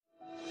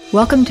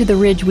Welcome to the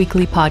Ridge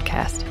Weekly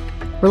Podcast.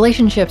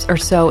 Relationships are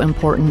so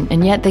important,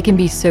 and yet they can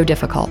be so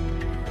difficult.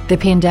 The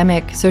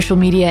pandemic, social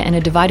media, and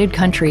a divided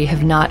country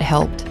have not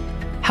helped.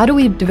 How do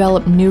we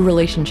develop new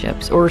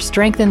relationships or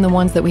strengthen the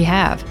ones that we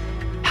have?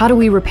 How do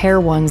we repair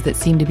ones that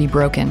seem to be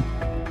broken?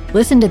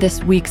 Listen to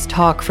this week's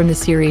talk from the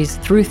series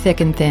Through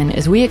Thick and Thin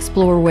as we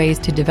explore ways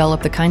to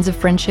develop the kinds of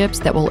friendships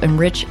that will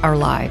enrich our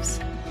lives.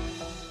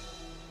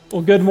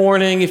 Well, good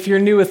morning. If you're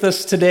new with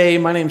us today,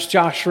 my name's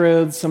Josh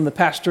Rhodes. I'm the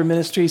pastor of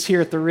ministries here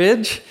at the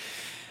Ridge.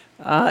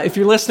 If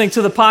you're listening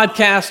to the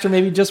podcast or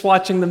maybe just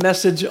watching the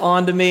message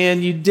on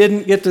demand, you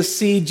didn't get to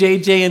see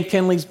JJ and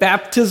Kenley's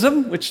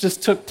baptism, which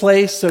just took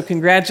place. So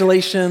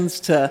congratulations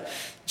to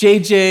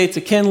JJ,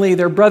 to Kenley.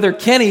 Their brother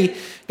Kenny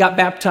got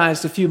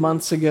baptized a few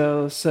months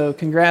ago. So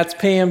congrats,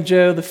 Pam,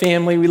 Joe, the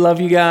family. We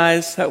love you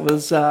guys. That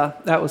was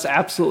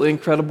absolutely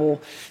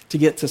incredible to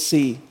get to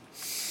see.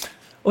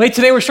 Well, hey,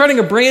 today we're starting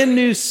a brand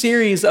new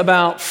series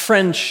about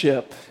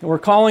friendship, and we're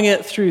calling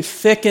it Through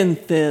Thick and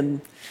Thin.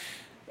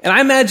 And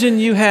I imagine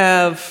you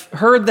have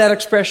heard that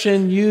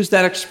expression, used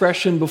that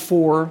expression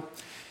before.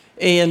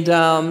 And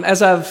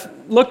as I've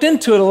looked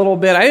into it a little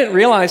bit, I didn't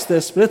realize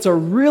this, but it's a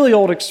really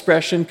old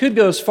expression. Could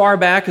go as far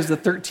back as the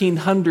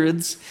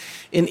 1300s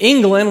in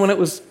England when it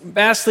was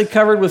vastly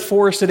covered with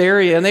forested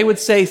area. And they would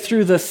say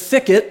through the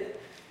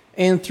thicket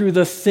and through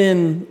the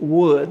thin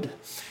wood.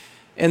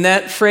 And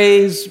that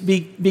phrase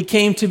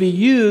became to be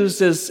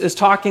used as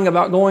talking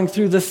about going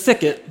through the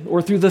thicket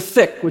or through the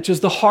thick, which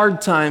is the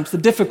hard times, the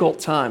difficult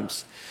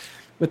times.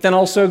 But then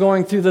also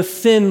going through the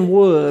thin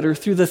wood or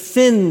through the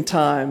thin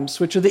times,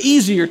 which are the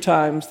easier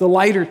times, the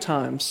lighter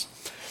times.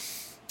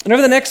 And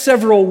over the next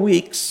several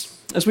weeks,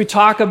 as we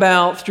talk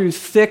about through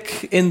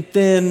thick and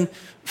thin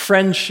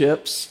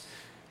friendships,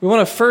 we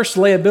want to first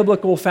lay a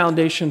biblical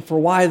foundation for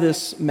why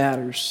this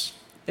matters.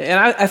 And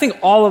I think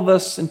all of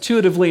us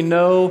intuitively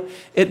know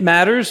it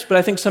matters, but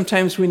I think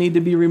sometimes we need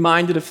to be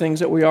reminded of things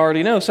that we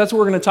already know. So that's what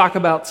we're going to talk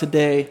about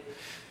today. And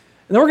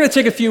then we're going to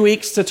take a few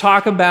weeks to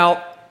talk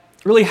about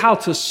really how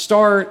to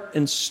start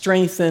and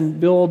strengthen,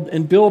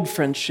 build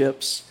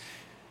friendships.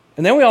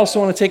 And then we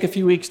also want to take a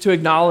few weeks to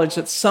acknowledge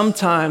that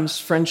sometimes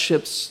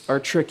friendships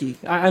are tricky.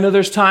 I know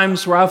there's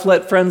times where I've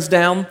let friends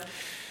down.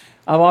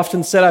 I've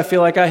often said I feel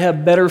like I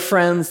have better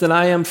friends than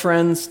I am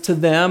friends to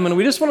them. And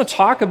we just want to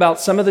talk about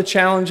some of the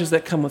challenges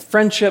that come with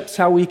friendships,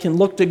 how we can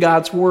look to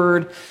God's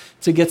Word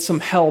to get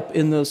some help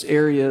in those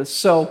areas.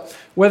 So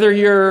whether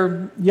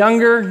you're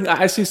younger,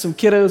 I see some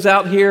kiddos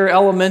out here,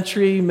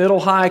 elementary, middle,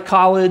 high,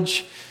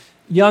 college,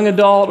 young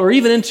adult, or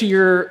even into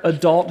your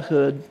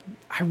adulthood,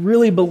 I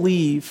really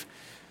believe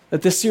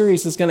that this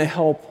series is going to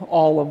help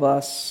all of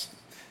us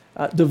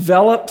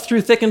develop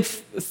through thick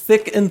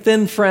and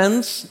thin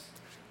friends,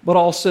 but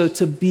also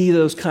to be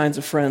those kinds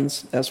of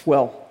friends as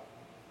well.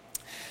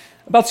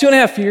 About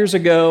 2.5 years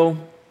ago,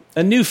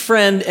 a new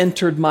friend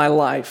entered my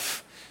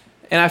life,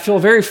 and I feel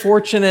very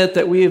fortunate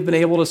that we have been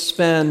able to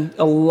spend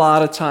a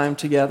lot of time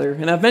together.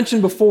 And I've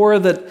mentioned before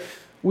that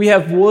we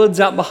have woods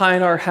out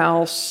behind our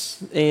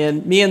house,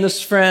 and me and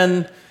this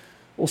friend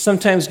will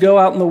sometimes go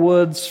out in the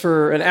woods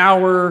for an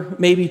hour,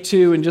 maybe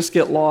two, and just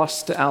get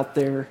lost out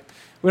there.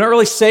 We don't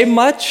really say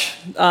much,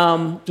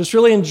 just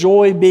really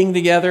enjoy being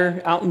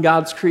together out in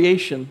God's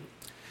creation.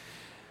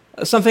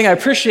 Something I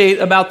appreciate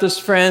about this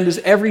friend is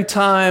every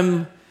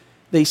time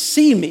they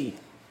see me,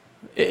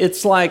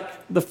 it's like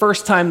the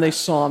first time they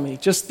saw me.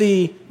 Just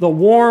the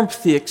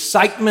warmth, the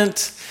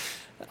excitement.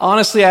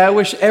 Honestly, I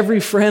wish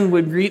every friend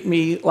would greet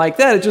me like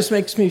that. It just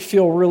makes me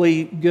feel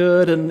really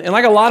good. And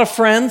like a lot of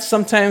friends,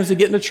 sometimes they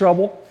get into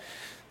trouble.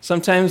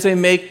 Sometimes they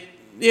make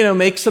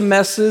some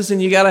messes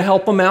and you got to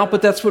help them out,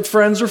 but that's what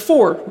friends are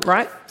for,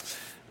 right?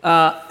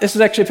 This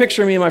is actually a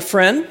picture of me and my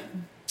friend.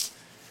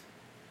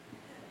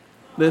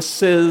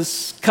 This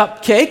is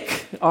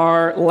Cupcake,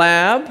 our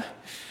lab.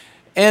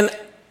 And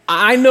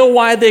I know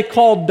why they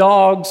call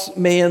dogs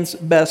man's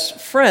best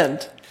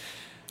friend.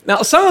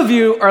 Now, some of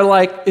you are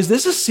like, is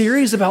this a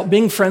series about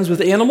being friends with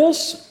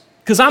animals?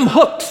 Because I'm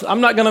hooked. I'm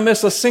not going to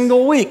miss a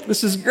single week.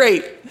 This is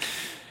great.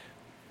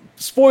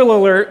 Spoiler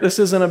alert, this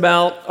isn't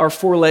about our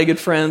four-legged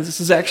friends. This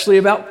is actually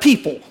about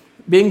people,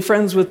 being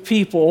friends with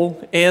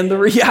people. And the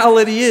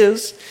reality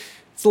is,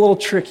 it's a little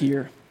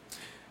trickier.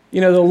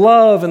 You know, the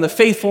love and the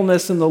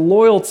faithfulness and the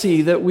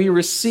loyalty that we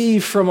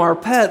receive from our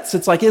pets,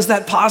 it's like, is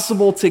that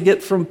possible to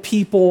get from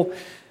people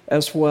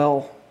as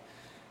well?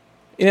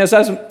 You know, as I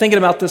was thinking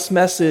about this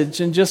message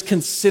and just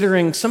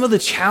considering some of the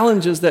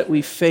challenges that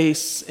we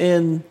face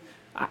in,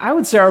 I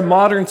would say, our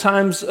modern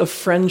times of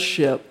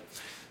friendship,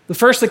 the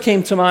first that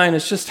came to mind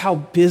is just how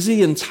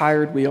busy and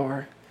tired we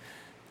are.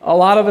 A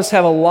lot of us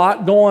have a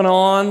lot going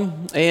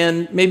on,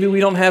 and maybe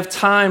we don't have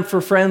time for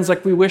friends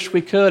like we wish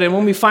we could. And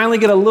when we finally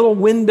get a little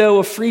window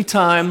of free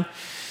time,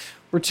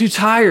 we're too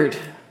tired.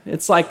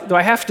 It's like, do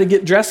I have to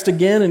get dressed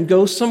again and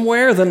go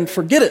somewhere? Then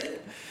forget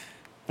it.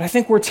 But I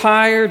think we're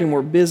tired and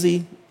we're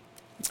busy.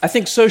 I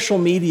think social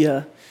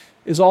media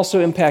is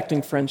also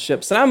impacting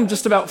friendships. And I'm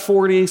just about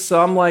 40,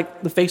 so I'm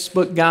like the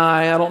Facebook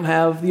guy. I don't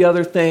have the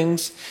other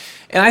things.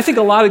 And I think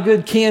a lot of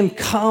good can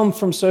come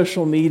from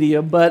social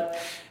media, but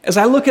as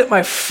I look at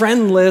my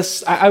friend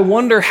list, I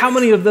wonder how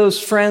many of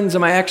those friends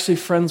am I actually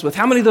friends with?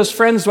 How many of those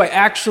friends do I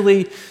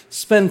actually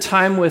spend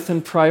time with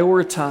and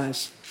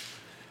prioritize?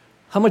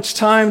 How much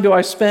time do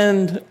I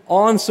spend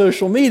on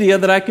social media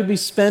that I could be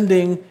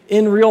spending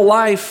in real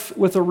life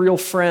with a real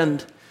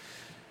friend?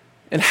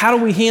 And how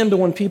do we handle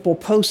when people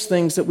post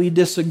things that we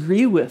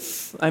disagree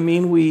with? I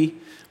mean,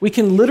 we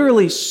can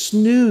literally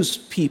snooze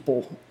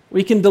people.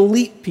 We can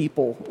delete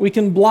people. We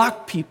can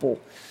block people.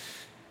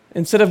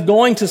 Instead of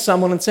going to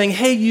someone and saying,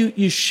 hey,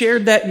 you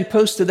shared that, you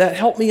posted that,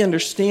 help me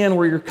understand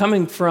where you're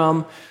coming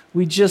from,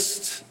 we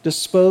just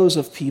dispose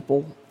of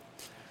people.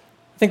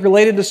 I think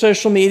related to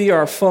social media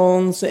are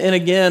phones. And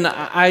again,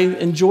 I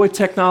enjoy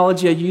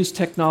technology, I use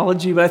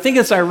technology, but I think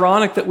it's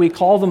ironic that we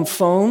call them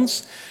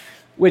phones,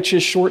 which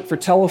is short for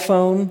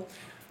telephone.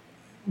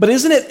 But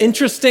isn't it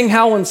interesting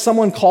how when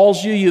someone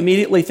calls you, you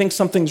immediately think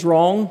something's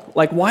wrong?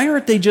 Like, why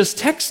aren't they just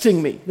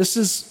texting me?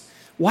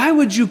 Why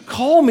would you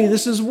call me?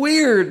 This is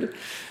weird.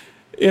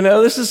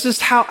 This is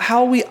just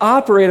how we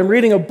operate. I'm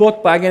reading a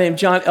book by a guy named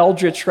John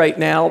Eldredge right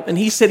now, and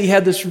he said he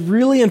had this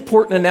really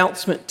important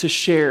announcement to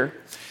share.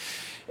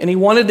 And he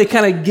wanted to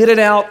kind of get it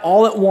out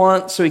all at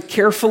once, so he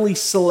carefully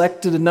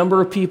selected a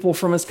number of people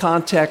from his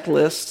contact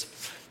list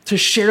to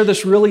share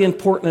this really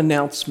important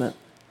announcement.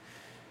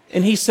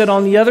 And he said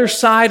on the other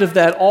side of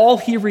that, all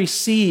he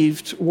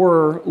received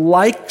were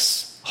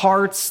likes,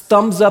 hearts,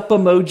 thumbs up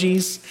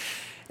emojis.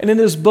 And in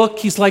his book,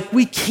 he's like,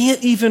 we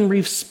can't even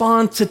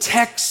respond to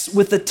text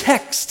with a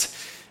text.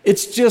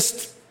 It's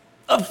just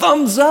a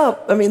thumbs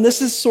up. I mean,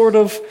 this is sort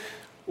of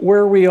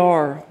where we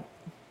are.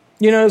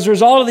 As a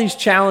result of these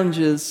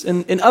challenges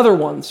and other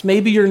ones,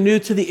 maybe you're new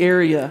to the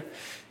area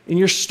and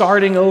you're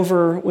starting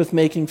over with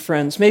making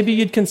friends. Maybe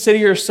you'd consider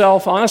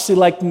yourself, honestly,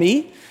 like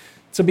me,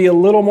 to be a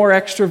little more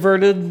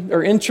extroverted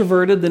or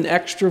introverted than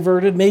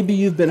extroverted. Maybe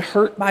you've been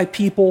hurt by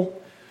people.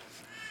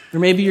 Or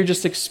maybe you're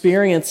just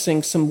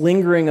experiencing some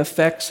lingering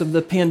effects of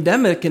the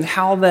pandemic and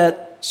how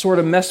that sort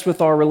of messed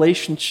with our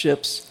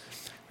relationships.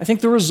 I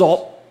think the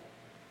result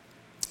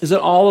is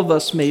that all of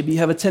us maybe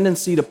have a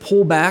tendency to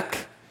pull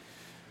back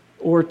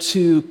or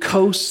to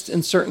coast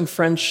in certain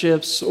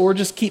friendships or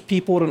just keep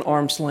people at an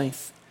arm's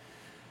length.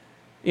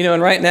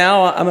 And right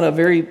now I'm in a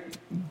very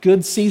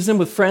good season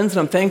with friends and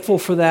I'm thankful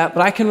for that,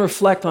 but I can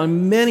reflect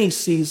on many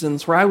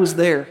seasons where I was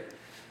there,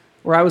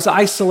 where I was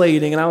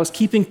isolating and I was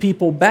keeping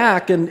people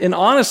back. And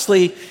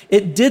honestly,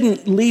 it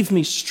didn't leave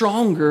me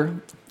stronger.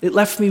 It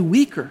left me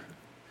weaker.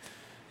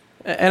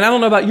 And I don't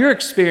know about your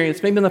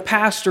experience, maybe in the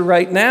past or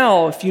right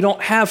now, if you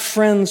don't have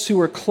friends who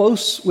are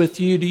close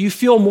with you, do you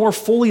feel more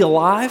fully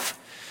alive?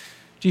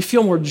 Do you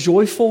feel more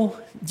joyful?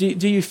 Do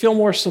you feel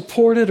more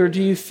supported, or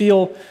do you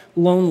feel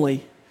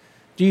lonely?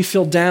 Do you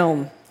feel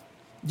down?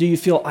 Do you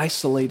feel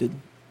isolated?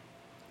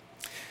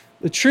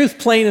 The truth,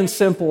 plain and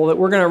simple, that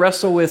we're going to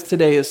wrestle with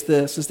today is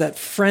this, is that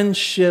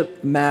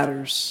friendship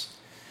matters.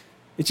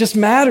 It just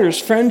matters.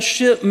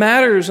 Friendship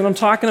matters. And I'm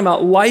talking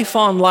about life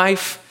on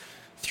life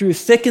through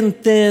thick and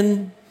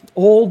thin,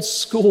 old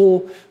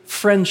school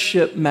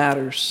friendship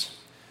matters.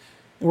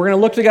 And we're going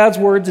to look to God's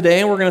Word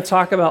today, and we're going to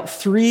talk about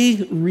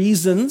 3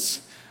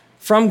 reasons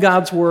from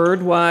God's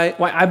Word why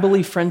I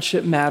believe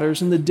friendship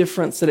matters and the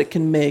difference that it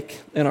can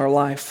make in our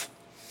life.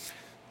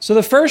 So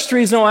the first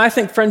reason why I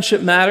think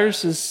friendship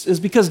matters is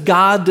because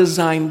God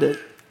designed it.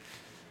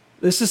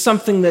 This is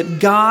something that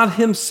God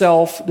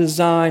himself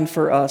designed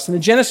for us. And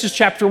in Genesis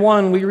chapter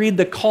 1, we read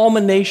the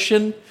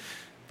culmination,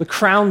 the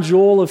crown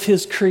jewel of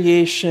his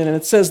creation. And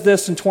it says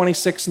this in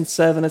 26 and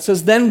 7. It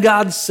says, "Then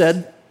God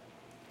said,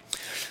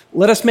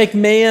 'Let us make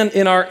man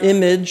in our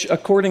image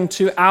according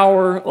to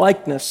our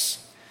likeness.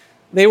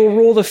 They will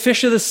rule the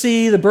fish of the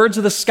sea, the birds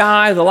of the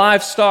sky, the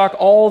livestock,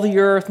 all the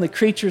earth, and the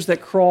creatures that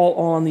crawl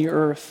on the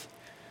earth.'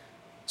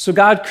 So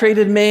God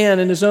created man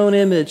in his own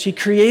image. He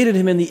created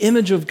him in the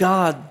image of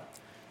God.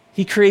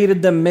 He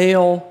created them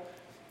male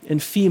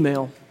and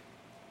female."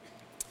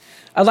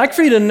 I'd like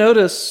for you to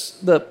notice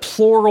the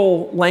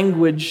plural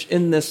language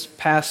in this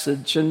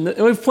passage. And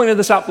we've pointed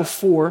this out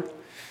before.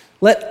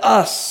 Let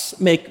us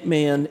make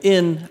man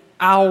in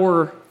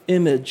our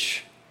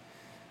image.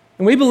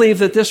 And we believe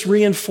that this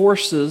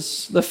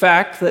reinforces the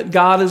fact that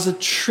God is a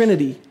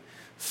Trinity,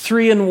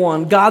 3 in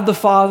 1. God the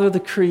Father, the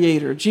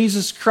Creator.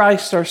 Jesus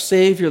Christ, our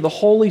Savior. The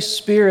Holy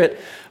Spirit,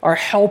 our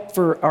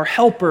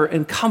helper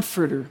and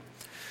comforter.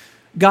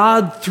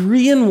 God,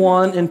 3 in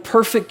 1 in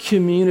perfect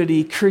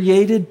community,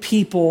 created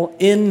people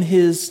in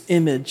his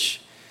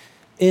image,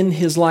 in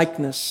his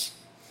likeness.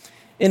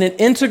 And an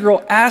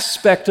integral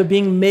aspect of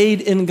being made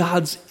in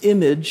God's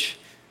image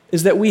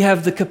is that we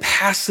have the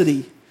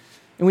capacity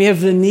and we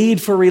have the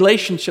need for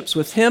relationships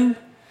with him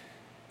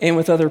and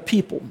with other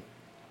people.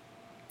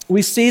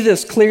 We see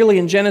this clearly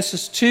in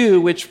Genesis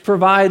 2, which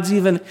provides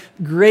even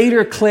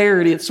greater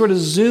clarity. It sort of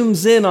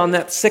zooms in on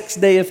that 6th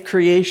day of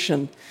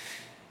creation.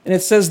 And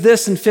it says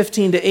this in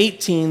 15 to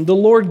 18, "The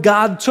Lord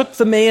God took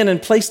the man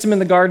and placed him in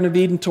the Garden of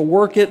Eden to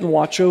work it and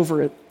watch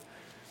over it.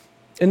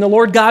 And the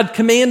Lord God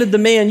commanded the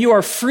man, "You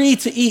are free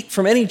to eat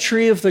from any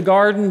tree of the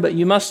garden, but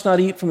you must not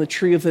eat from the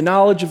tree of the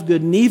knowledge of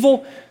good and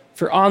evil,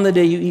 for on the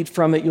day you eat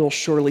from it, you'll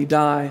surely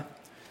die."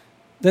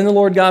 Then the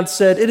Lord God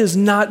said, "It is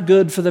not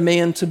good for the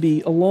man to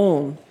be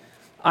alone.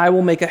 I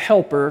will make a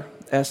helper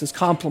as his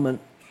complement."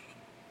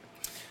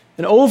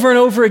 And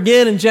over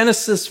again in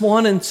Genesis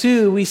 1 and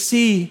 2, we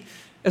see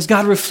as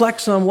God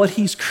reflects on what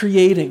he's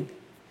creating,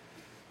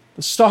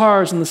 the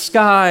stars and the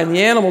sky and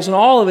the animals and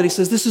all of it, he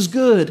says, this is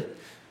good.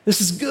 This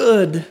is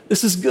good.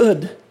 This is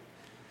good.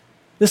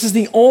 This is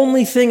the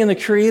only thing in the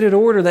created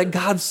order that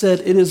God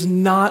said it is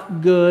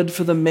not good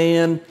for the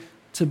man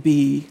to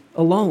be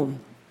alone.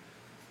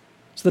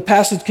 So the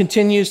passage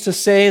continues to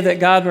say that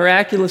God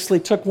miraculously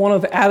took one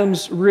of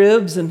Adam's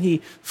ribs and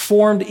he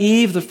formed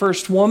Eve, the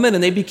first woman,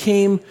 and they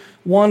became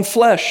one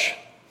flesh.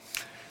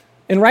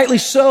 And rightly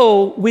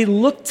so, we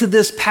look to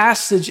this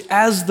passage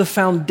as the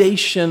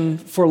foundation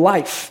for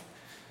life.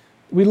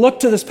 We look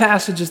to this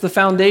passage as the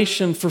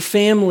foundation for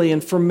family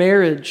and for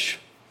marriage.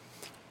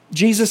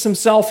 Jesus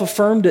himself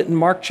affirmed it in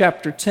Mark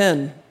chapter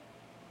 10.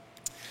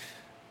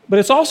 But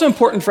it's also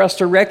important for us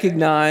to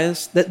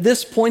recognize that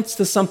this points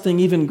to something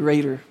even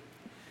greater.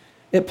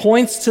 It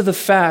points to the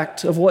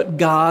fact of what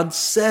God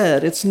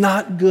said. It's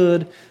not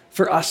good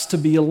for us to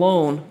be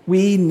alone.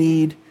 We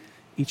need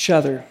each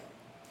other.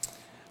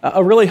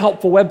 A really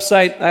helpful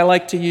website I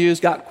like to use,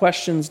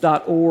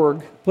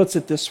 gotquestions.org, puts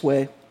it this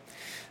way.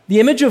 The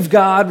image of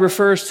God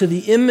refers to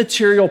the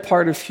immaterial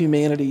part of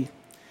humanity.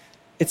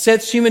 It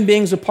sets human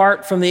beings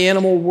apart from the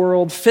animal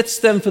world, fits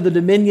them for the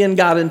dominion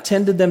God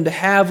intended them to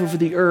have over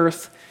the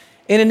earth,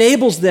 and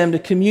enables them to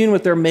commune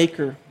with their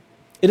Maker.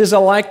 It is a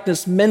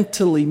likeness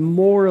mentally,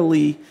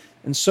 morally,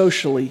 and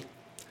socially.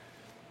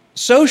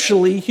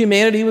 Socially,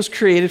 humanity was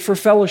created for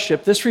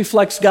fellowship. This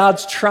reflects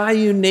God's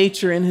triune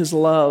nature in his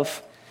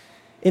love.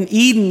 In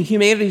Eden,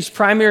 humanity's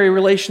primary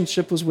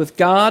relationship was with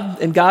God,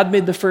 and God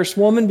made the first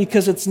woman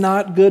because it's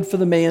not good for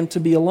the man to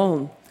be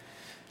alone.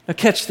 Now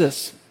catch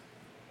this,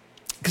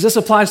 because this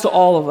applies to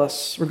all of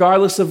us,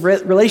 regardless of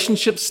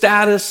relationship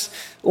status,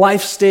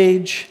 life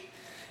stage.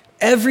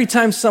 Every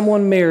time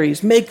someone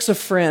marries, makes a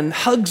friend,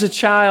 hugs a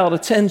child,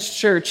 attends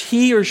church,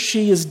 he or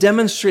she is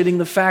demonstrating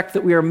the fact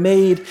that we are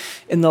made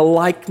in the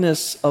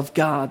likeness of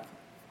God.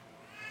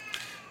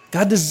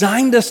 God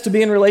designed us to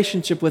be in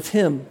relationship with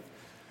him,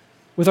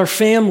 with our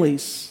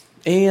families,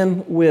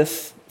 and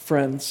with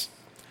friends.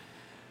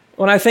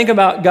 When I think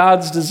about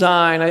God's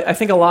design, I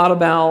think a lot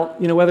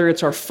about, whether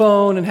it's our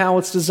phone and how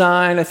it's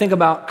designed. I think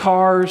about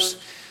cars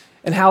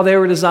and how they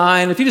were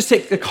designed. If you just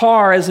take a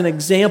car as an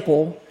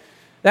example,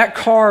 that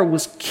car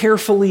was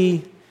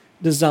carefully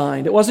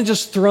designed. It wasn't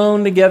just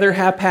thrown together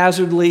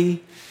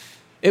haphazardly.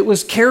 It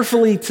was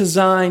carefully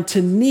designed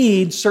to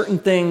need certain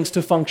things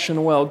to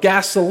function well.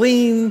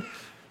 Gasoline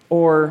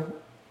or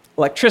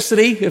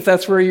electricity, if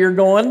that's where you're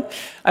going.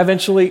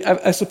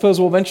 I suppose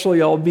we'll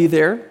eventually all be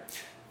there.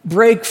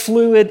 Brake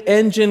fluid,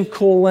 engine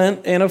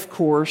coolant, and of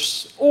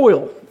course,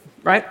 oil,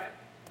 right?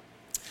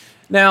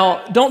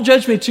 Now, don't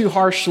judge me too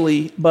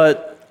harshly,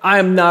 but I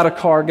am not a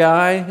car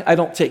guy. I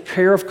don't take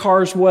care of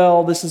cars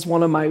well. This is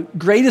one of my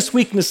greatest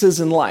weaknesses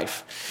in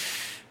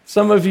life.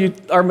 Some of you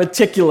are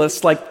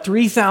meticulous, like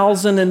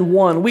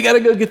 3001. We got to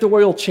go get the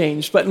oil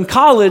changed. But in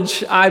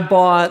college, I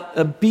bought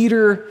a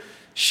beater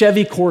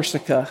Chevy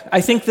Corsica.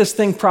 I think this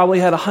thing probably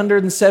had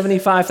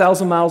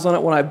 175,000 miles on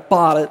it when I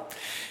bought it.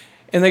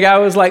 And the guy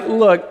was like,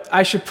 look,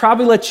 I should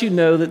probably let you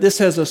know that this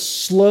has a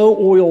slow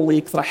oil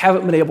leak that I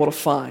haven't been able to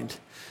find.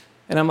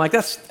 And I'm like,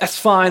 that's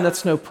fine,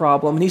 that's no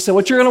problem. And he said,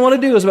 what you're going to want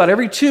to do is about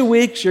every 2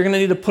 weeks, you're going to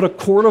need to put a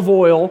quart of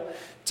oil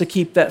to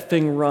keep that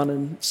thing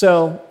running.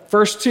 So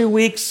first 2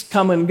 weeks,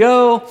 come and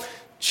go,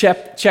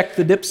 check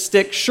the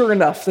dipstick. Sure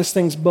enough, this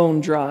thing's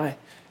bone dry.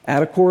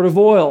 Add a quart of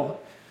oil.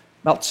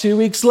 About 2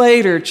 weeks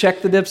later,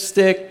 check the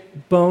dipstick,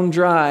 bone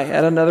dry.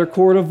 Add another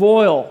quart of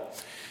oil.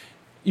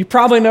 You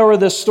probably know where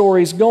this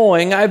story's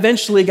going. I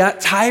eventually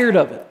got tired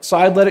of it. So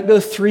I'd let it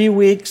go 3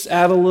 weeks,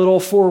 add a little,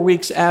 4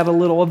 weeks, add a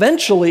little.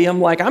 Eventually, I'm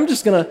like, I'm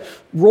just going to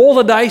roll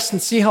the dice and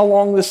see how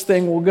long this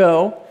thing will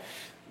go.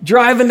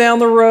 Driving down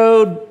the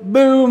road,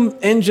 boom,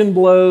 engine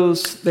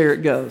blows, there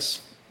it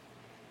goes.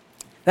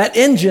 That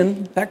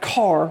engine, that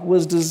car,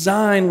 was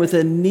designed with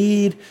a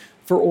need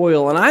for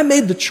oil. And I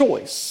made the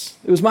choice.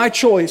 It was my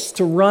choice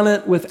to run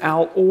it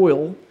without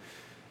oil,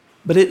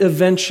 but it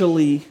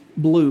eventually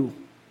blew.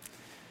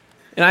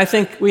 And I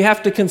think we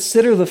have to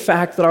consider the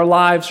fact that our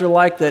lives are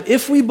like that.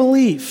 If we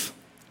believe,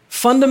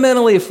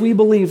 fundamentally, if we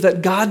believe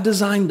that God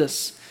designed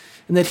us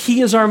and that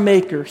he is our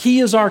maker, he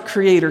is our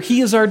creator,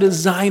 he is our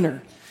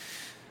designer,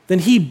 then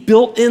he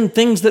built in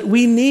things that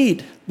we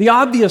need. The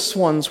obvious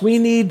ones, we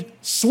need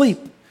sleep,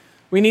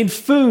 we need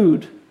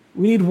food,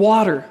 we need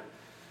water.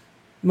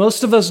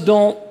 Most of us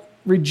don't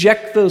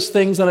reject those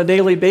things on a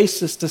daily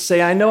basis to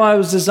say, I know I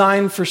was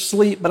designed for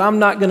sleep, but I'm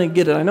not going to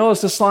get it. I know I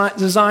was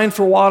designed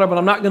for water, but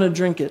I'm not going to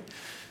drink it.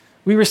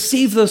 We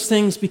receive those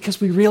things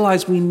because we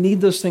realize we need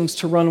those things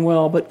to run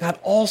well, but God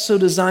also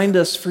designed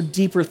us for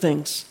deeper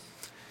things,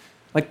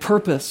 like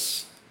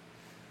purpose,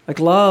 like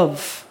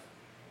love,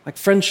 like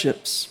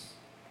friendships.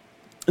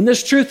 And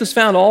this truth is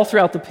found all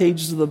throughout the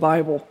pages of the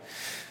Bible.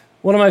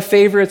 One of my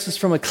favorites is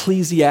from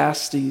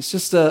Ecclesiastes,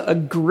 just a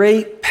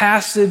great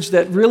passage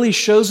that really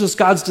shows us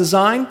God's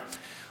design,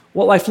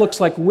 what life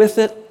looks like with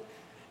it,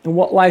 and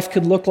what life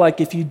could look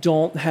like if you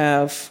don't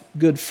have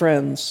good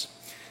friends.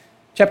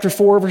 Chapter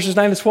 4, verses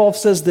 9 to 12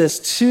 says this,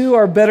 "Two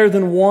are better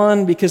than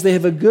one because they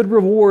have a good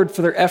reward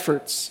for their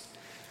efforts.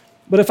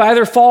 But if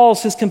either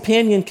falls, his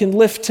companion can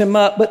lift him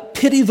up. But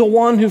pity the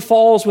one who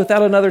falls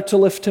without another to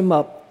lift him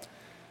up.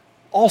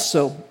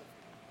 Also,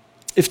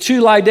 if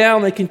two lie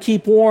down, they can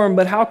keep warm,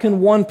 but how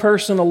can one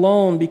person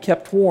alone be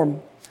kept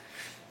warm?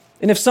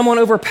 And if someone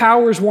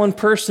overpowers one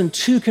person,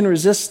 two can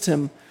resist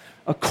him.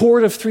 A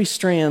cord of 3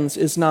 strands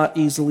is not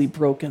easily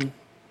broken."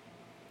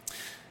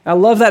 I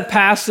love that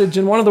passage,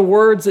 and one of the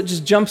words that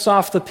just jumps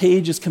off the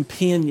page is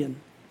companion.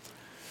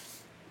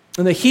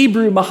 And the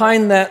Hebrew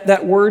behind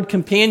that word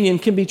companion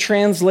can be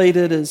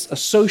translated as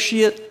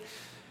associate,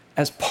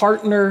 as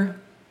partner,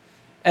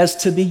 as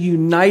to be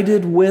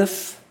united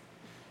with,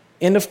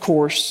 and of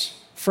course,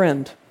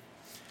 friend.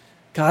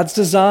 God's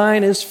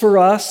design is for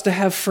us to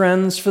have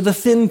friends for the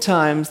thin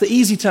times, the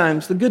easy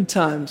times, the good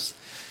times.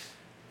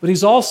 But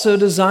he's also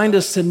designed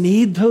us to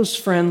need those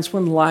friends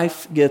when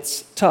life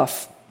gets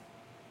tough.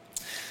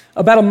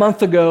 About a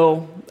month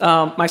ago,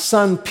 my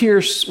son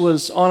Pierce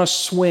was on a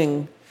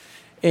swing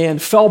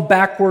and fell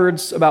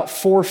backwards about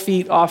 4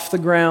 feet off the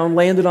ground,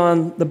 landed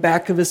on the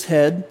back of his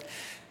head.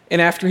 And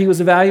after he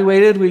was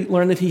evaluated, we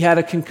learned that he had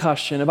a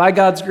concussion. And by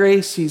God's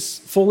grace, he's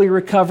fully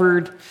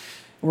recovered. And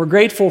we're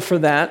grateful for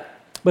that.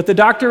 But the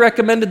doctor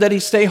recommended that he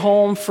stay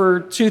home for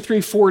 2,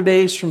 3, 4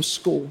 days from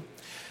school.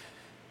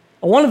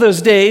 On one of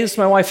those days,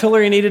 my wife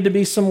Hillary needed to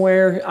be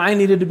somewhere, I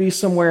needed to be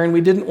somewhere, and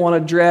we didn't want to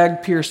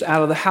drag Pierce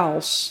out of the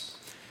house.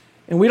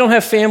 And we don't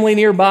have family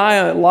nearby.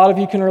 A lot of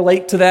you can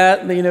relate to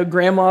that. You know,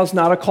 grandma's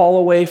not a call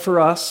away for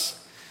us.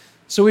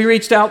 So we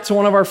reached out to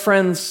one of our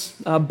friends,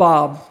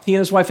 Bob. He and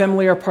his wife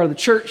Emily are part of the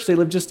church. They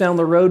live just down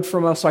the road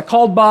from us. So I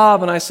called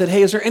Bob and I said,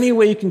 "Hey, is there any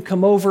way you can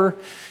come over?"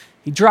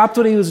 He dropped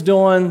what he was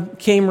doing,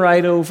 came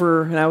right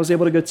over, and I was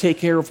able to go take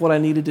care of what I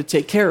needed to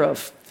take care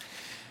of.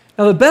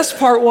 Now, the best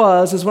part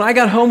is when I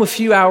got home a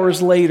few hours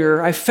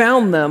later, I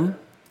found them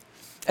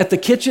at the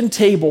kitchen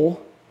table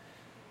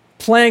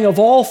playing, of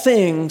all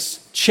things,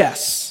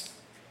 chess.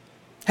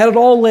 Had it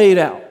all laid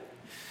out.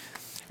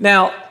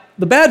 Now,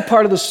 the bad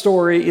part of the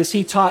story is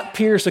he taught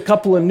Pierce a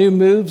couple of new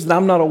moves that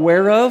I'm not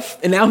aware of,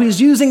 and now he's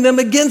using them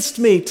against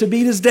me to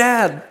beat his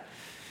dad.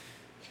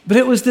 But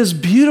it was this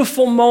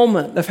beautiful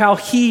moment of how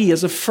he,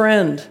 as a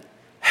friend,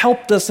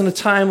 helped us in a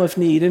time of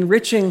need,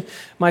 enriching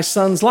my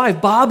son's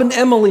life. Bob and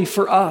Emily,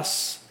 for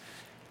us,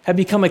 have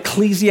become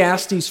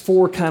Ecclesiastes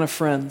 4 kind of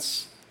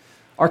friends.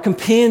 Our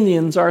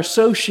companions, our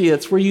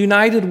associates, we're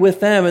united with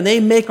them, and they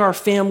make our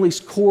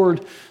family's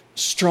cord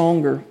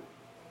stronger.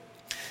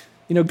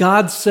 You know,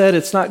 God said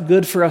it's not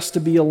good for us to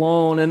be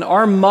alone, and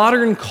our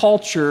modern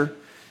culture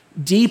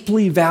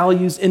deeply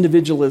values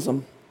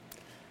individualism.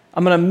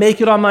 I'm going to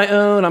make it on my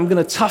own. I'm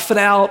going to tough it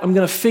out. I'm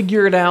going to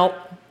figure it out.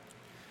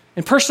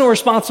 And personal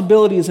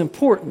responsibility is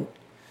important,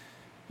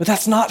 but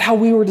that's not how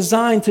we were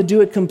designed to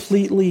do it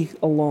completely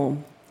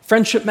alone.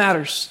 Friendship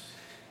matters,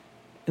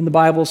 and the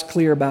Bible's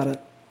clear about it.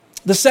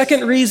 The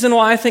second reason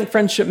why I think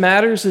friendship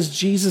matters is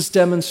Jesus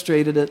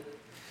demonstrated it.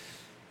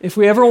 If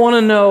we ever want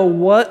to know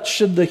what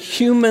should the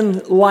human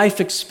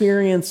life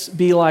experience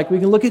be like, we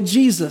can look at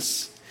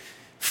Jesus.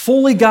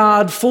 Fully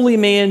God, fully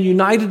man,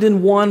 united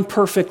in one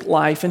perfect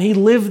life. And he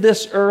lived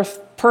this earth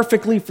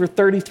perfectly for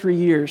 33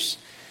 years.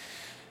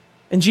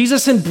 And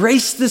Jesus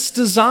embraced this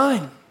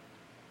design.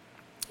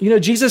 You know,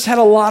 Jesus had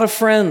a lot of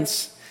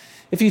friends.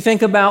 If you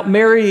think about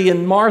Mary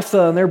and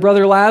Martha and their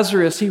brother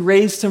Lazarus, he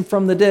raised him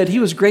from the dead. He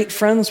was great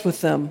friends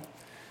with them.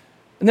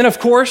 And then, of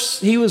course,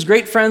 he was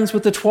great friends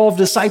with the 12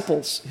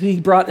 disciples who he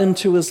brought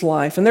into his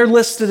life. And they're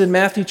listed in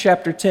Matthew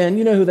chapter 10.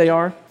 You know who they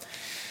are.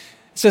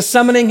 It says,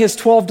 summoning his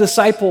 12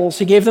 disciples,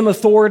 he gave them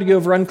authority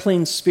over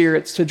unclean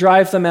spirits to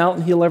drive them out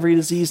and heal every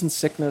disease and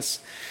sickness.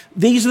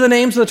 These are the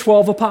names of the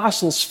 12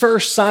 apostles.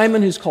 First,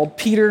 Simon, who's called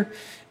Peter,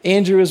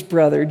 Andrew, his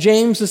brother,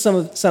 James, the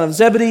son of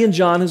Zebedee, and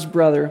John, his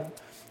brother,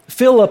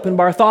 Philip and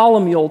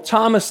Bartholomew,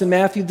 Thomas and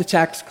Matthew, the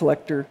tax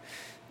collector,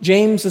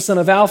 James, the son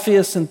of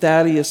Alphaeus and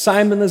Thaddeus,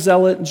 Simon the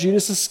Zealot, and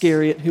Judas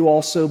Iscariot, who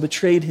also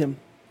betrayed him.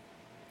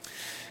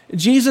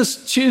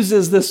 Jesus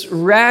chooses this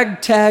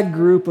ragtag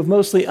group of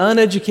mostly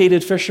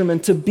uneducated fishermen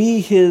to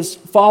be his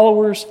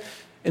followers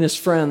and his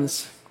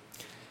friends.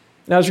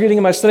 And I was reading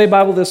in my study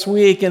Bible this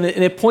week, and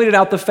it pointed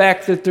out the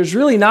fact that there's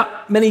really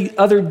not many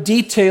other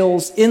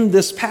details in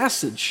this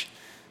passage.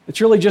 It's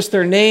really just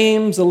their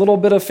names, a little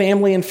bit of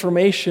family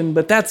information,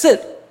 but that's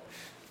it.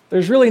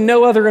 There's really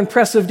no other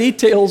impressive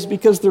details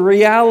because the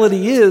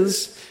reality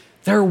is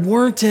there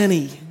weren't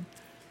any.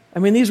 I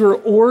mean, these were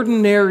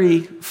ordinary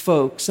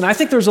folks, and I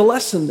think there's a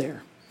lesson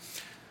there.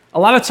 A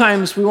lot of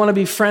times we want to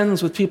be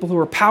friends with people who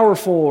are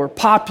powerful or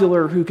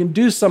popular, who can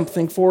do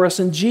something for us,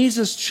 and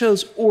Jesus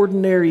chose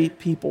ordinary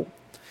people.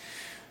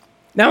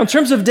 Now, in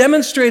terms of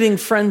demonstrating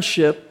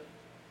friendship,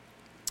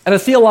 At a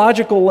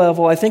theological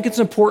level, I think it's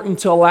important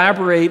to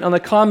elaborate on the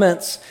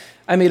comments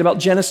I made about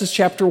Genesis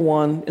chapter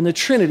 1 and the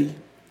Trinity.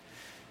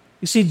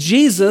 You see,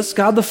 Jesus,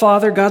 God the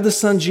Father, God the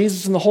Son,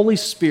 Jesus, and the Holy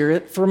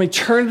Spirit, from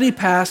eternity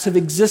past have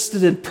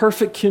existed in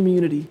perfect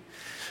community,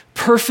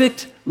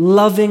 perfect,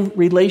 loving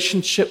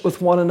relationship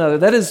with one another.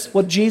 That is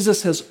what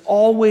Jesus has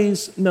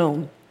always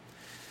known.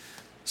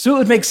 So it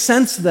would make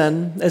sense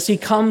then, as he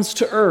comes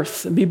to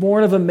earth and be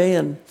born of a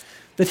man,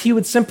 that he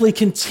would simply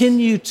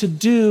continue to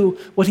do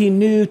what he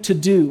knew to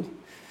do,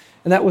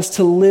 and that was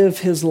to live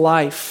his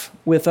life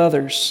with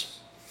others.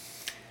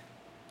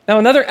 Now,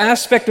 another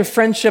aspect of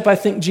friendship I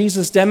think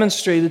Jesus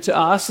demonstrated to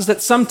us is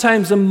that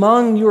sometimes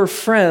among your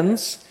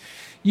friends,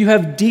 you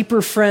have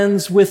deeper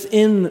friends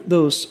within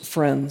those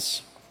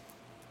friends.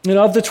 And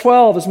of the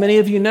 12, as many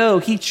of you know,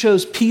 he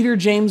chose Peter,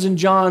 James, and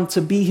John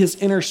to be his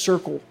inner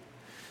circle.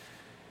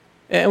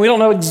 And we don't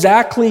know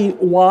exactly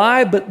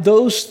why, but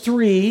those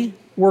three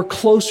were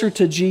closer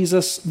to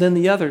Jesus than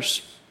the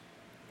others.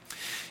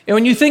 And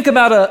when you think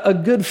about a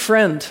good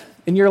friend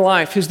in your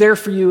life who's there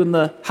for you in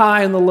the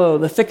high and the low,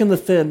 the thick and the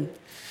thin,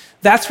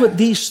 that's what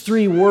these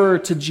three were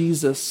to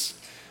Jesus.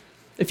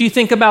 If you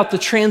think about the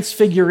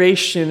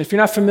transfiguration, if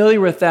you're not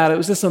familiar with that, it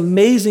was this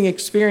amazing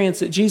experience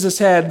that Jesus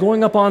had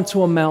going up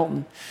onto a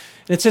mountain.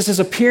 And it says his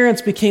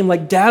appearance became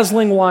like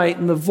dazzling white,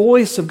 and the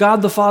voice of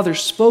God the Father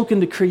spoke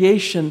into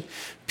creation.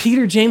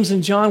 Peter, James,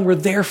 and John were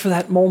there for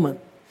that moment.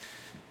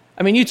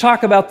 I mean, you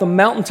talk about the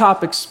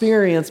mountaintop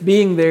experience,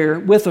 being there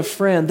with a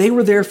friend. They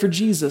were there for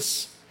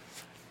Jesus.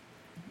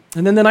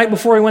 And then the night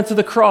before he went to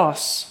the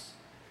cross,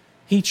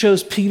 he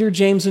chose Peter,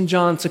 James, and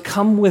John to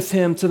come with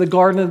him to the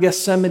Garden of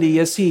Gethsemane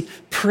as he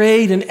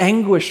prayed in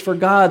anguish for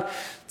God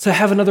to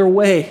have another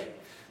way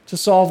to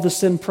solve the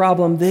sin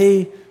problem.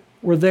 They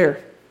were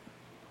there.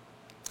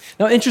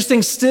 Now,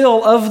 interesting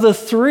still, of the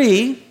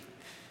three,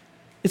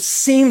 it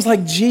seems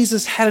like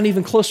Jesus had an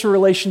even closer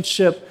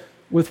relationship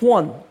with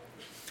one.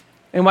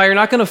 And while you're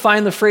not going to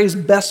find the phrase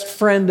best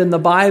friend in the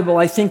Bible,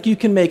 I think you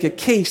can make a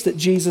case that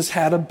Jesus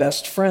had a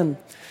best friend.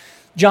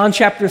 John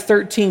chapter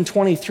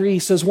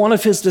 13:23 says, one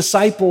of his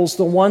disciples,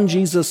 the one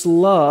Jesus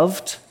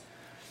loved,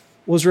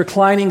 was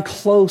reclining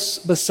close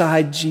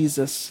beside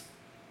Jesus.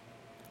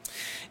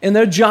 And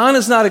though John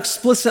is not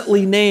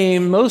explicitly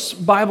named,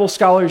 most Bible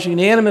scholars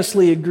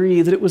unanimously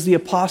agree that it was the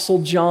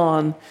Apostle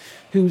John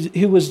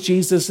who was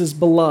Jesus'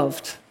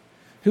 beloved,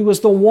 who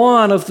was the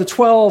one of the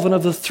 12 and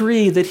of the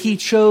three that he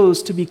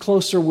chose to be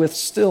closer with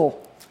still.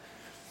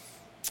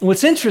 And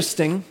what's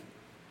interesting,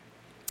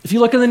 if you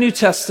look in the New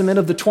Testament,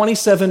 of the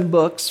 27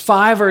 books,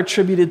 5 are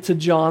attributed to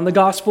John: the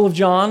Gospel of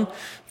John,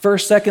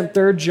 1st, 2nd,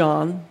 3rd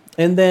John,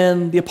 and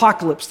then the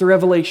Apocalypse, the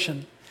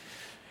Revelation.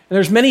 And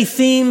there's many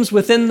themes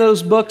within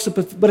those books,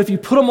 but if you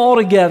put them all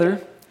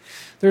together,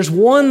 there's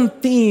one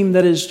theme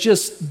that is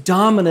just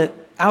dominant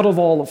out of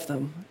all of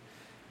them,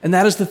 and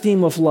that is the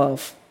theme of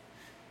love.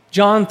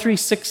 John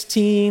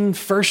 3:16,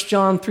 1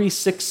 John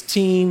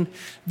 3:16,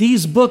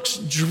 these books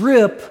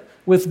drip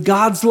with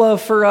God's love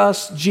for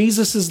us,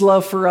 Jesus'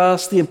 love for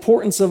us, the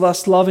importance of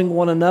us loving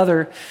one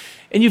another.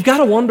 And you've got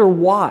to wonder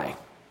why.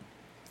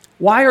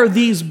 Why are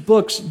these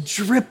books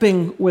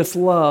dripping with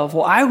love?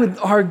 Well, I would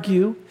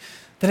argue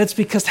that it's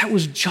because that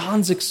was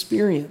John's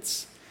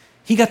experience.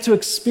 He got to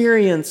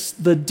experience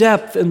the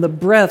depth and the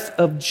breadth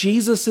of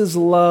Jesus'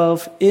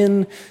 love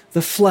in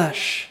the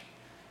flesh.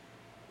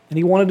 And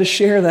he wanted to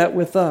share that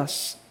with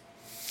us.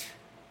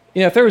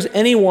 You know, if there was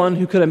anyone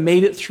who could have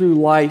made it through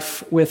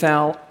life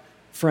without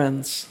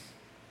friends,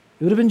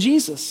 it would have been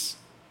Jesus.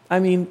 I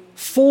mean,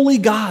 fully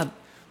God,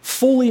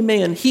 fully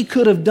man. He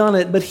could have done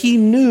it, but he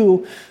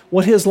knew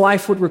what his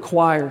life would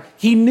require.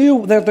 He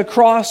knew that the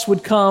cross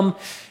would come,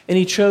 and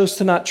he chose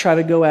to not try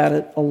to go at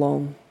it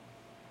alone.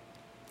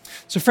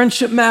 So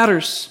friendship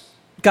matters.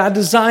 God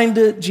designed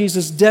it.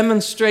 Jesus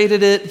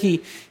demonstrated it.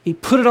 He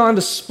put it on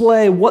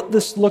display, what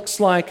this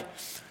looks like.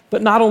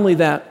 But not only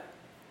that,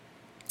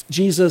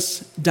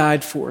 Jesus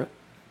died for it.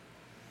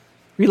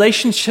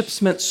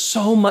 Relationships meant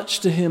so much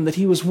to him that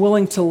he was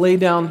willing to lay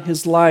down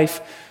his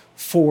life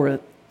for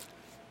it.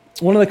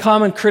 One of the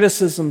common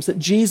criticisms that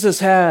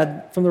Jesus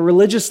had from the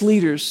religious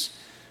leaders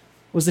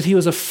was that he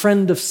was a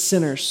friend of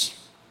sinners.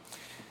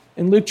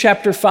 In Luke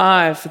chapter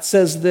 5, it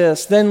says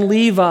this: "Then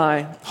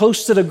Levi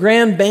hosted a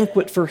grand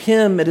banquet for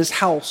him at his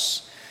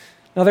house.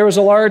 Now there was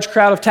a large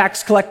crowd of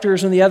tax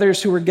collectors and the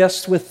others who were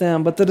guests with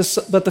them, but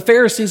the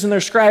Pharisees and their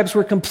scribes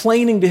were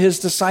complaining to his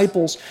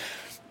disciples,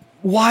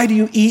 'Why do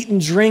you eat and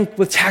drink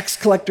with tax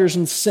collectors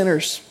and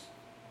sinners?'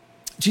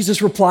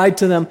 Jesus replied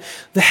to them,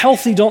 'The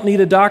healthy don't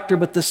need a doctor,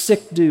 but the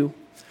sick do.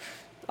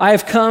 I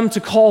have not come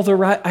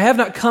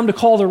to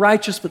call the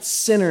righteous, but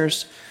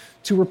sinners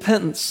to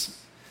repentance.'"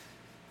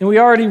 And we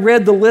already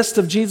read the list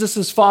of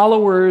Jesus'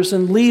 followers,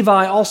 and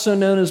Levi, also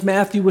known as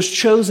Matthew, was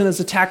chosen as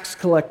a tax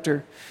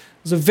collector.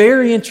 It was a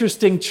very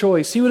interesting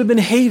choice. He would have been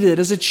hated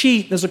as a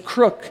cheat, as a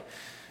crook.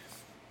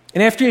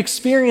 And after he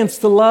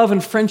experienced the love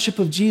and friendship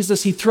of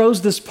Jesus, he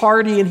throws this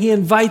party and he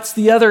invites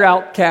the other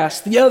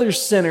outcasts, the other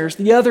sinners,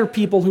 the other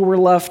people who were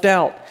left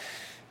out.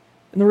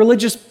 And the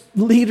religious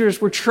leaders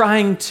were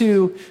trying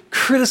to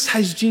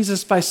criticize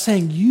Jesus by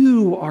saying,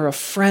 "You are a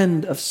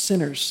friend of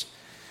sinners."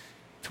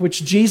 To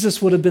which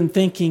Jesus would have been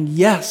thinking,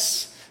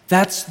 yes,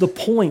 that's the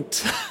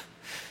point.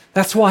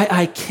 That's why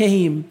I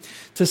came,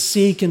 to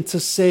seek and to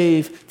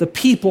save the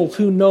people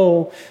who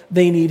know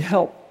they need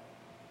help.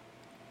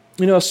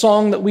 You know, a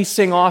song that we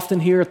sing often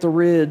here at the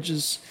Ridge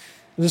is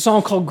a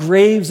song called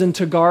 "Graves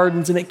into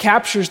Gardens," and it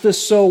captures this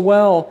so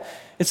well.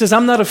 It says,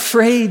 "I'm not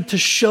afraid to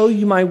show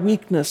you my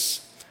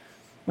weakness.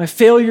 My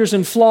failures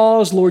and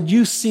flaws, Lord,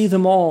 you see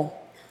them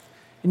all,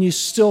 and you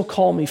still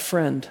call me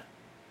friend."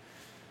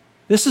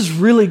 This is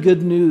really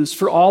good news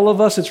for all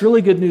of us. It's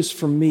really good news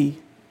for me.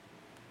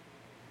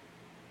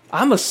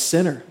 I'm a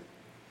sinner.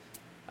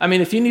 I mean,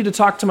 if you need to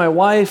talk to my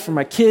wife or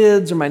my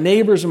kids or my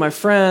neighbors or my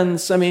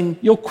friends,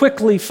 you'll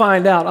quickly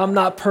find out I'm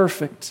not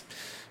perfect.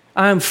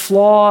 I am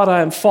flawed,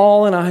 I am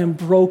fallen, I am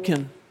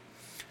broken.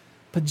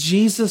 But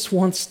Jesus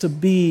wants to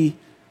be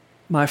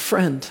my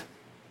friend.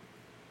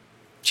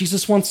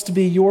 Jesus wants to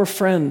be your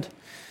friend.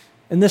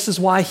 And this is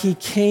why he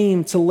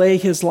came, to lay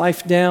his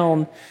life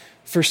down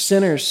for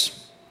sinners.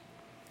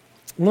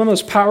 One of the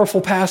most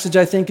powerful passages,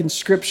 I think, in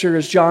Scripture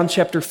is John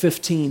chapter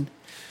 15.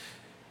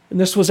 And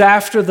this was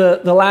after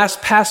the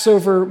last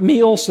Passover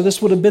meal, so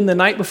this would have been the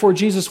night before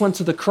Jesus went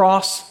to the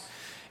cross.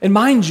 And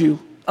mind you,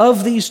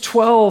 of these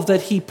 12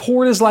 that he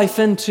poured his life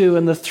into,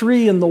 and the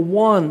 3 and the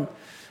 1,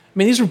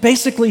 these were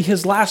basically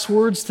his last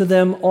words to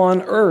them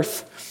on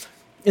earth.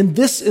 And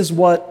this is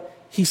what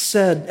he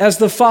said: "As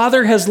the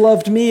Father has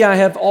loved me, I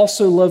have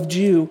also loved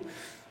you.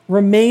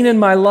 Remain in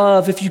my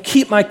love. If you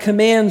keep my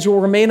commands, you will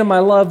remain in my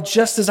love,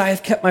 just as I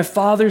have kept my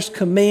Father's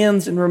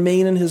commands and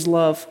remain in his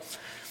love.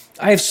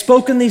 I have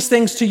spoken these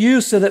things to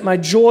you so that my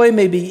joy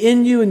may be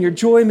in you and your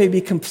joy may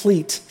be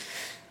complete.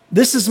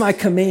 This is my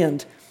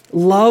command.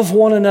 Love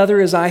one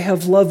another as I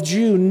have loved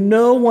you.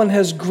 No one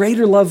has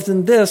greater love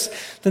than this,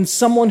 than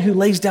someone who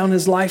lays down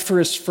his life for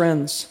his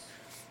friends.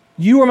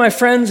 You are my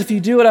friends if you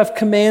do what I've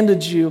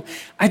commanded you.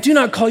 I do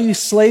not call you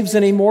slaves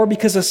anymore,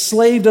 because a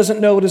slave doesn't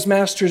know what his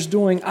master is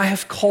doing. I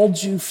have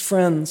called you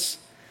friends,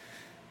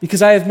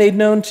 because I have made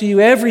known to you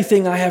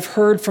everything I have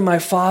heard from my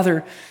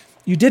Father.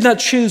 You did not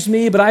choose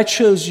me, but I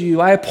chose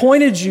you. I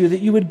appointed you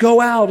that you would go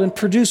out and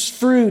produce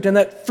fruit, and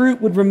that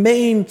fruit would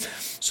remain,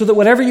 so that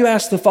whatever you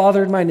ask the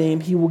Father in my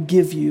name, he will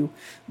give you.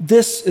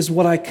 This is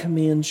what I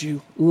command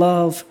you.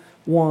 Love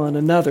one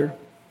another."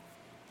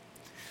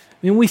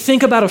 When we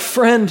think about a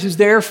friend who's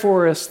there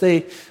for us,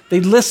 they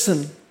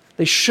listen,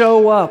 they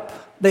show up,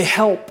 they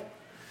help.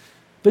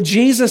 But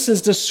Jesus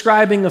is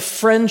describing a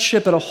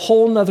friendship at a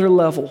whole nother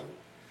level.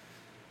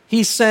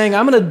 He's saying,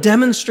 I'm going to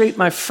demonstrate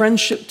my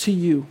friendship to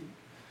you.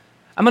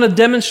 I'm going to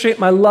demonstrate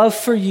my love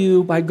for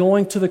you by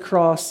going to the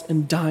cross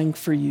and dying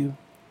for you.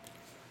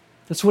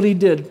 That's what he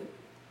did.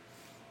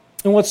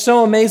 And what's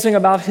so amazing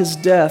about his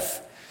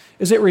death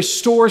is it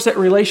restores that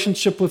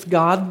relationship with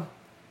God.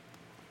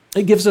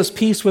 It gives us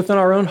peace within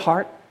our own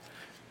heart,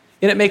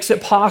 and it makes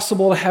it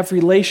possible to have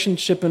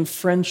relationship and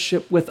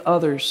friendship with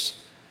others.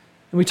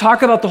 And we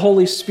talk about the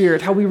Holy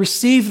Spirit, how we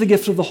receive the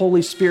gift of the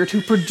Holy Spirit,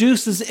 who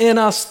produces in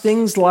us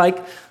things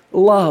like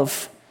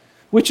love,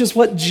 which is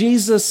what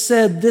Jesus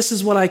said, this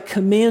is what I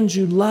command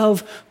you,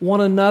 love one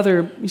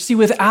another. You see,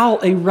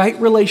 without a right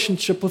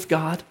relationship with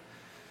God,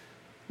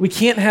 we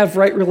can't have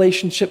right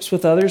relationships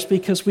with others,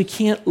 because we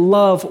can't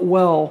love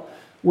well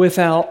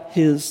without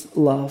his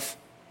love.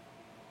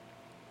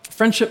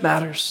 Friendship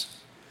matters.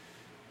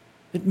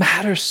 It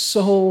matters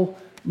so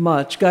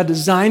much. God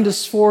designed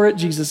us for it.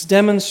 Jesus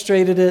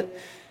demonstrated it,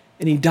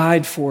 and he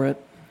died for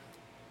it.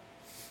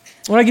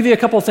 I want to give you a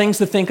couple of things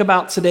to think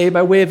about today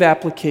by way of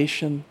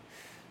application.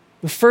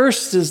 The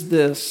first is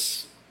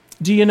this: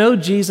 do you know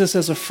Jesus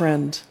as a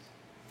friend?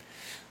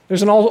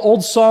 There's an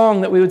old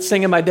song that we would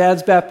sing in my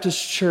dad's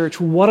Baptist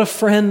church, "What a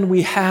friend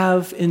we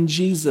have in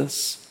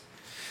Jesus."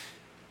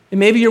 And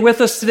maybe you're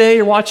with us today,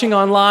 you're watching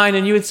online,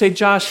 and you would say,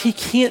 Josh, he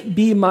can't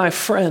be my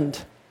friend.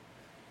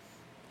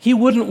 He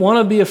wouldn't want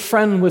to be a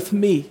friend with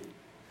me.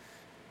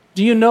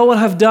 Do you know what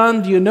I've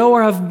done? Do you know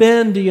where I've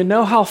been? Do you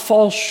know how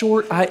far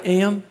short I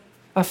am?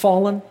 I've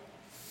fallen?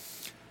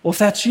 Well, if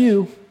that's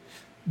you,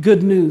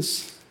 good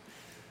news.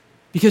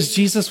 Because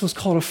Jesus was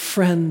called a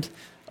friend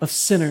of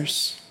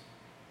sinners.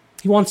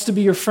 He wants to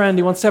be your friend.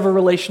 He wants to have a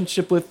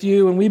relationship with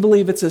you. And we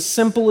believe it's as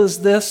simple as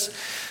this,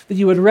 that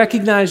you would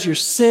recognize your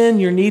sin,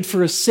 your need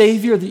for a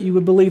Savior, that you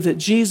would believe that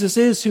Jesus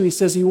is who he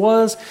says he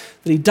was,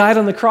 that he died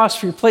on the cross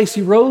for your place,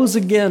 he rose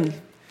again.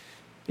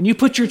 And you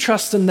put your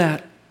trust in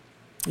that.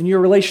 And your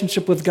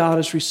relationship with God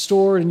is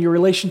restored, and your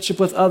relationship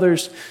with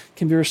others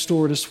can be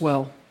restored as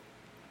well.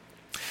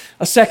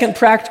 A second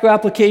practical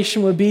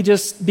application would be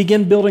just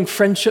begin building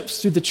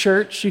friendships through the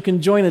church. You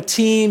can join a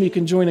team, you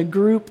can join a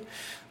group.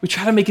 We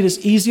try to make it as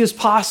easy as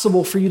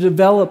possible for you to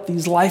develop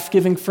these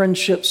life-giving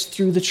friendships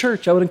through the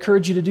church. I would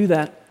encourage you to do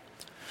that.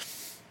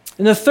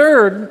 And the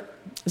third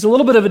is a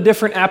little bit of a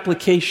different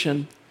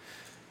application.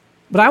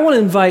 But I want to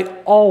invite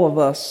all of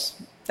us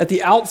at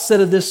the outset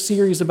of this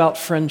series about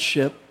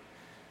friendship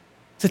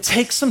to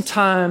take some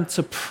time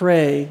to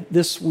pray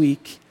this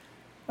week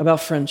about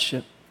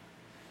friendship.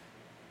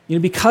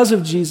 Because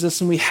of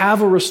Jesus and we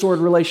have a restored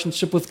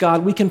relationship with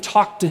God, we can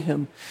talk to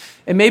him.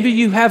 And maybe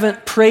you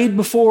haven't prayed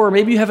before, or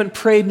maybe you haven't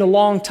prayed in a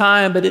long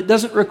time, but it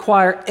doesn't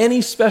require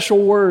any special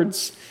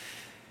words.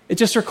 It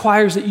just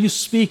requires that you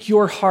speak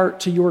your heart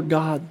to your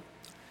God.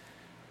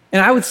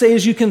 And I would say,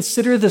 as you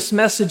consider this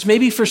message,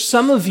 maybe for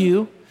some of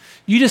you,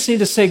 you just need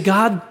to say,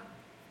 God,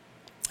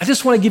 I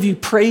just want to give you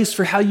praise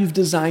for how you've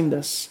designed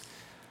this.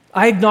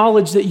 I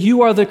acknowledge that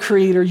you are the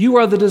creator, you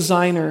are the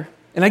designer,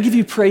 and I give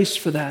you praise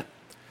for that.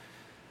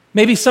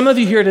 Maybe some of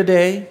you here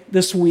today,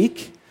 this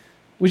week,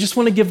 we just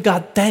want to give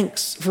God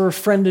thanks for a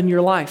friend in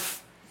your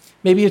life.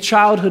 Maybe a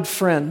childhood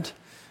friend,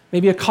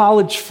 maybe a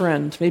college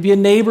friend, maybe a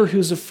neighbor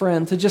who's a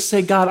friend, to just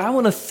say, God, I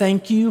want to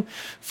thank you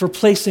for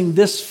placing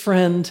this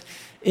friend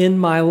in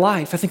my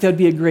life. I think that would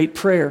be a great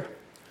prayer.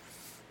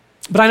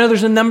 But I know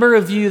there's a number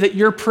of you that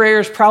your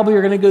prayers probably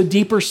are going to go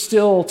deeper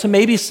still to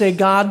maybe say,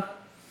 God,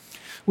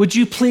 would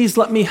you please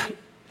let me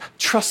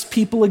trust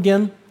people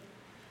again?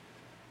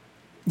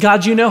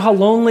 God, you know how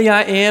lonely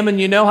I am and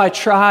you know I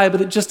try,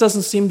 but it just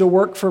doesn't seem to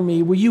work for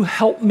me. Will you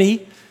help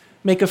me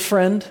make a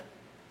friend?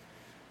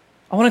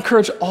 I want to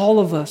encourage all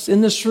of us in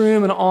this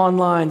room and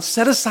online,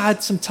 set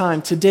aside some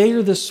time today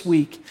or this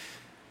week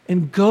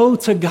and go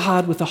to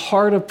God with a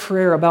heart of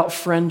prayer about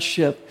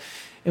friendship.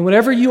 And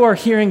whatever you are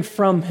hearing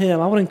from him,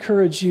 I want to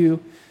encourage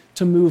you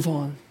to move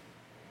on.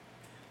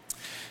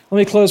 Let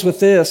me close with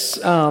this.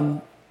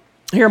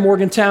 Here in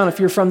Morgantown, if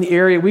you're from the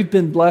area, we've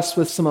been blessed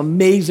with some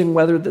amazing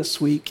weather this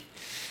week.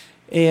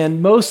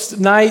 And most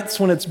nights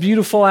when it's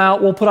beautiful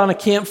out, we'll put on a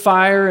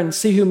campfire and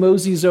see who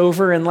moseys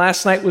over. And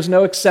last night was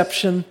no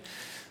exception.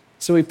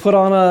 So we put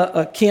on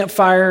a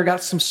campfire,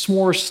 got some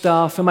s'more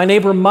stuff. And my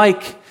neighbor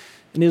Mike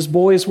and his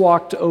boys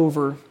walked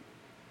over.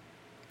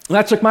 And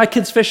I took my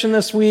kids fishing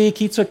this week.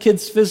 He took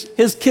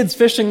his kids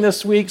fishing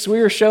this week. So we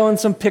were showing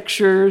some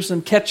pictures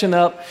and catching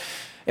up.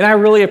 And I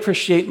really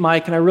appreciate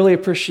Mike and I really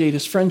appreciate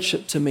his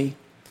friendship to me.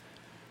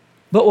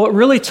 But what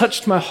really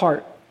touched my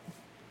heart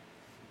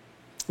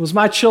was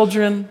my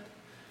children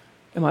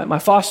and my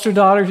foster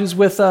daughter who's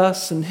with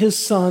us and his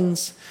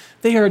sons.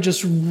 They are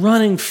just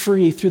running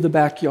free through the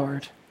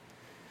backyard,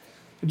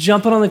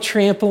 jumping on the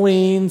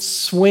trampoline,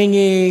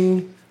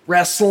 swinging,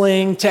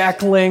 wrestling,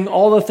 tackling,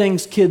 all the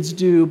things kids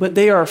do. But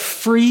they are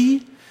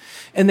free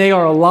and they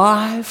are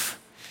alive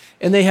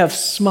and they have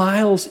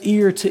smiles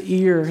ear to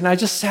ear. And I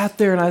just sat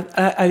there and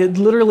I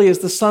literally, as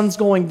the sun's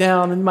going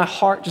down, in my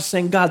heart just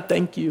saying, God,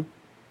 thank you.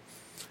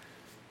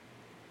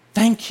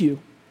 Thank you.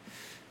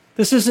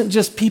 This isn't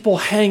just people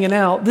hanging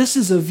out. This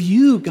is of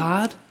you,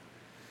 God.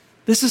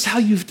 This is how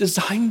you've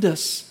designed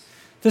us.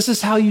 This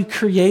is how you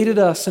created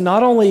us. And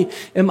not only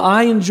am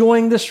I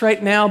enjoying this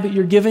right now, but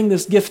you're giving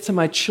this gift to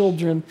my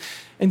children.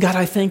 And God,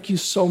 I thank you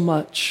so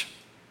much.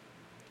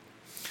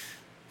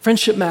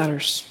 Friendship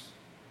matters.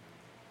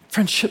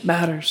 Friendship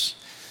matters.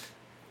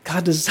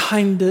 God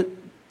designed it.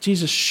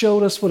 Jesus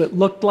showed us what it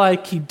looked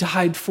like. He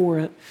died for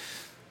it.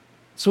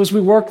 So as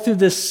we work through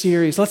this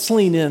series, let's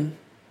lean in.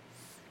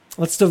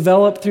 Let's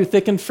develop through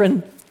thick and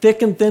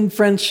thin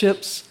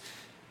friendships,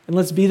 and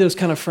let's be those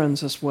kind of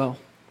friends as well.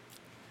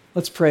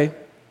 Let's pray.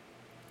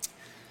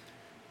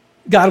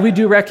 God, we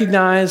do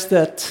recognize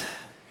that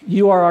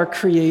you are our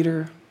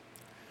creator.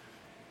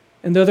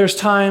 And though there's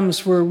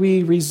times where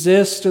we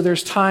resist, or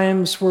there's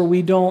times where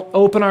we don't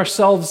open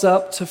ourselves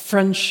up to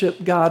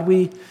friendship, God,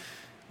 we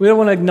don't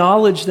want to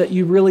acknowledge that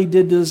you really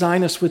did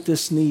design us with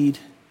this need.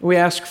 We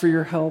ask for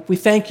your help. We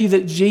thank you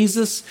that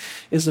Jesus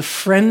is a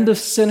friend of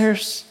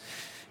sinners,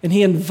 and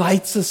he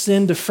invites us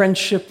into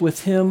friendship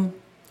with him.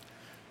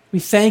 We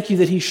thank you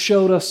that he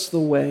showed us the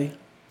way.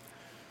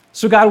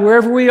 So God,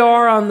 wherever we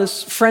are on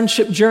this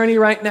friendship journey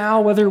right now,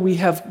 whether we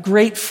have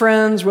great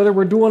friends, whether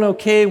we're doing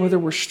okay, whether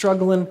we're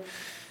struggling,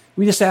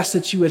 we just ask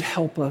that you would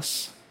help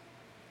us.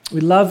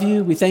 We love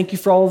you. We thank you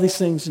for all of these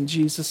things in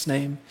Jesus'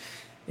 name.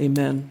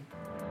 Amen.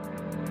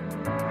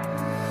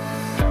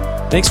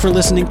 Thanks for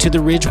listening to the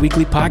Ridge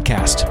Weekly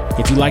Podcast.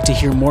 If you'd like to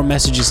hear more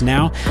messages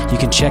now, you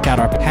can check out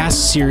our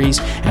past series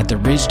at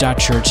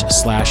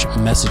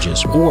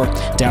theridge.church/messages or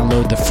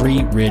download the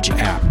free Ridge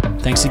app.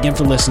 Thanks again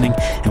for listening,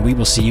 and we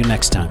will see you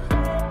next time.